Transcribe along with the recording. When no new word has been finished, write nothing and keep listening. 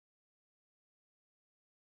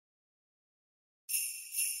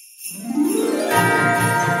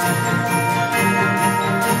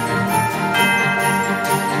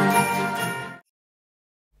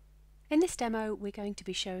demo we're going to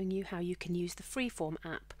be showing you how you can use the Freeform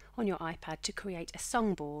app on your iPad to create a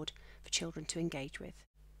songboard for children to engage with.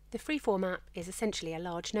 The Freeform app is essentially a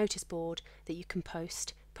large notice board that you can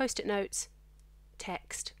post-it notes,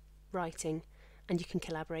 text, writing, and you can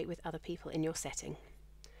collaborate with other people in your setting.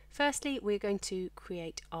 Firstly, we're going to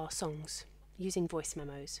create our songs using voice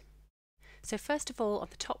memos. So first of all, on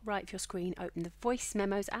the top right of your screen, open the Voice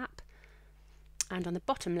Memos app, and on the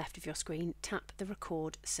bottom left of your screen, tap the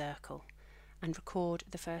record circle and record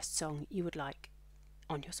the first song you would like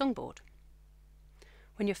on your songboard.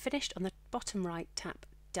 When you're finished, on the bottom right, tap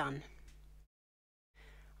Done.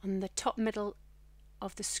 On the top middle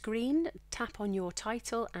of the screen, tap on your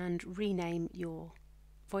title and rename your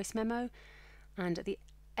voice memo, and at the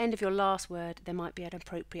end of your last word there might be an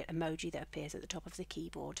appropriate emoji that appears at the top of the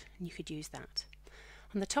keyboard, and you could use that.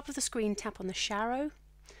 On the top of the screen, tap on the arrow,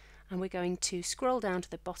 and we're going to scroll down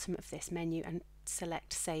to the bottom of this menu and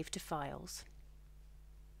select Save to Files.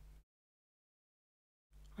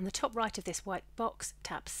 On the top right of this white box,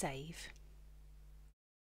 tap Save.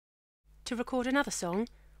 To record another song,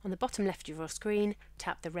 on the bottom left of your screen,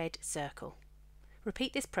 tap the red circle.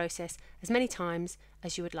 Repeat this process as many times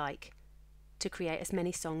as you would like to create as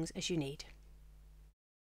many songs as you need.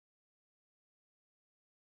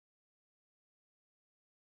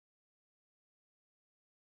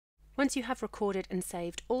 Once you have recorded and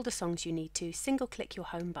saved all the songs you need to, single-click your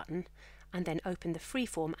Home button and then open the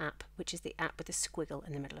Freeform app, which is the app with a squiggle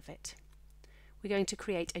in the middle of it. We're going to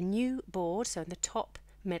create a new board, so in the top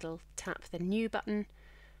middle, tap the New button,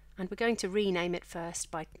 and we're going to rename it first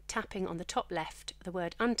by tapping on the top left the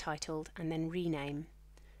word Untitled and then Rename.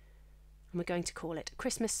 And we're going to call it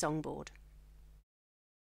Christmas Songboard.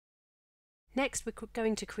 Next, we're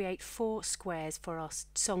going to create 4 squares for our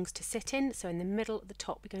songs to sit in. So in the middle at the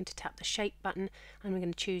top, we're going to tap the Shape button and we're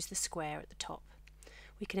going to choose the square at the top.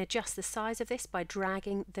 We can adjust the size of this by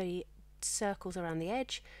dragging the circles around the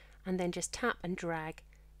edge and then just tap and drag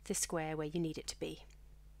the square where you need it to be.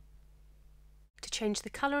 To change the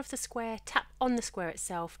colour of the square, tap on the square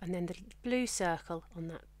itself and then the blue circle on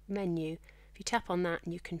that menu. If you tap on that,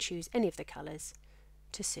 you can choose any of the colours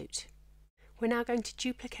to suit. We're now going to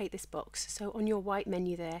duplicate this box, so on your white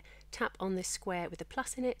menu there, tap on this square with a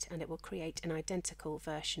plus in it and it will create an identical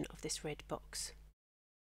version of this red box.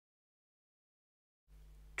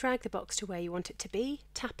 Drag the box to where you want it to be,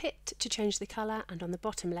 tap it to change the colour, and on the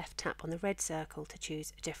bottom left tap on the red circle to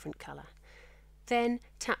choose a different colour. Then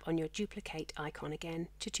tap on your duplicate icon again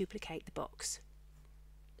to duplicate the box.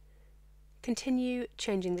 Continue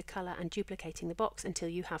changing the colour and duplicating the box until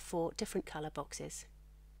you have 4 different colour boxes.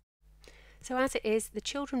 So as it is, the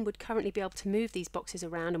children would currently be able to move these boxes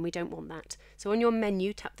around and we don't want that. So on your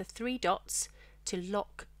menu, tap the 3 dots to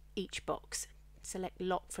lock each box. Select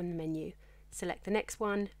Lock from the menu. Select the next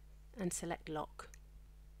one and select Lock.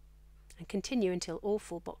 And continue until all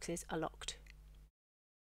 4 boxes are locked.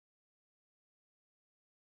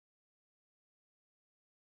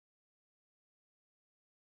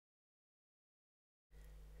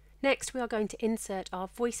 Next, we are going to insert our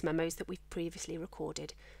voice memos that we've previously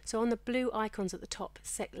recorded. So on the blue icons at the top,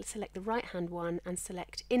 select the right-hand one and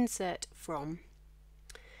select Insert From.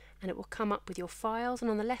 And it will come up with your files,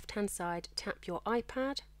 and on the left-hand side, tap your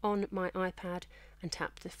iPad, On My iPad, and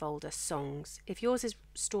tap the folder Songs. If yours is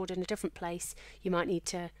stored in a different place, you might need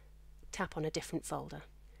to tap on a different folder.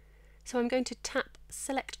 So I'm going to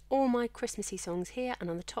select all my Christmassy songs here, and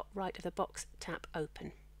on the top right of the box, tap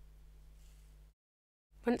Open.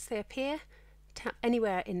 Once they appear, tap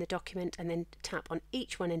anywhere in the document and then tap on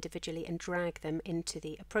each one individually and drag them into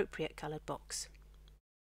the appropriate coloured box.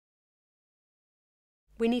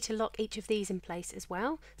 We need to lock each of these in place as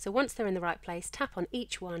well, so once they're in the right place, tap on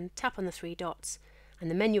each one, tap on the 3 dots,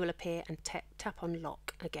 and the menu will appear, and tap on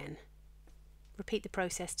Lock again. Repeat the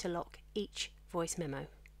process to lock each voice memo.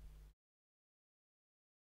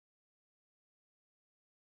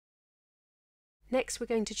 Next, we're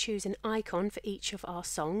going to choose an icon for each of our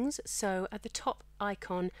songs. So at the top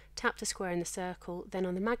icon, tap the square in the circle, then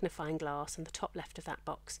on the magnifying glass on the top left of that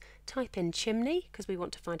box, type in chimney, because we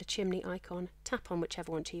want to find a chimney icon, tap on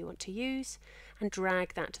whichever one you want to use, and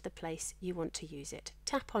drag that to the place you want to use it.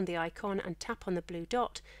 Tap on the icon and tap on the blue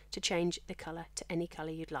dot to change the colour to any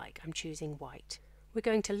colour you'd like. I'm choosing white. We're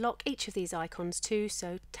going to lock each of these icons too,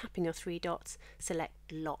 so tapping your 3 dots, select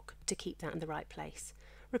Lock to keep that in the right place.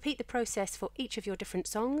 Repeat the process for each of your different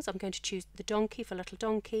songs. I'm going to choose the donkey for Little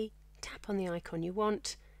Donkey, tap on the icon you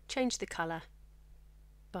want, change the colour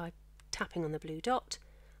by tapping on the blue dot,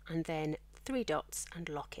 and then 3 dots and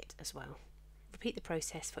lock it as well. Repeat the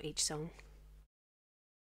process for each song.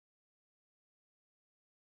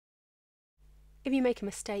 If you make a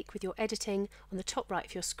mistake with your editing, on the top right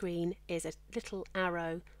of your screen is a little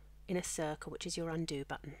arrow in a circle, which is your undo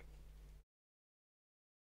button.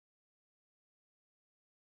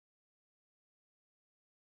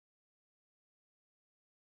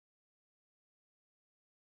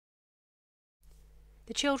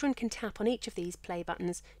 The children can tap on each of these play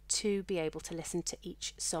buttons to be able to listen to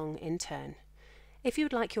each song in turn. If you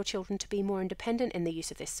would like your children to be more independent in the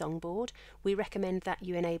use of this songboard, we recommend that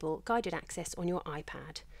you enable guided access on your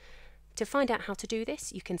iPad. To find out how to do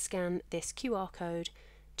this, you can scan this QR code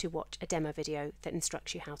to watch a demo video that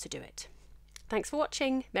instructs you how to do it. Thanks for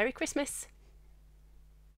watching. Merry Christmas!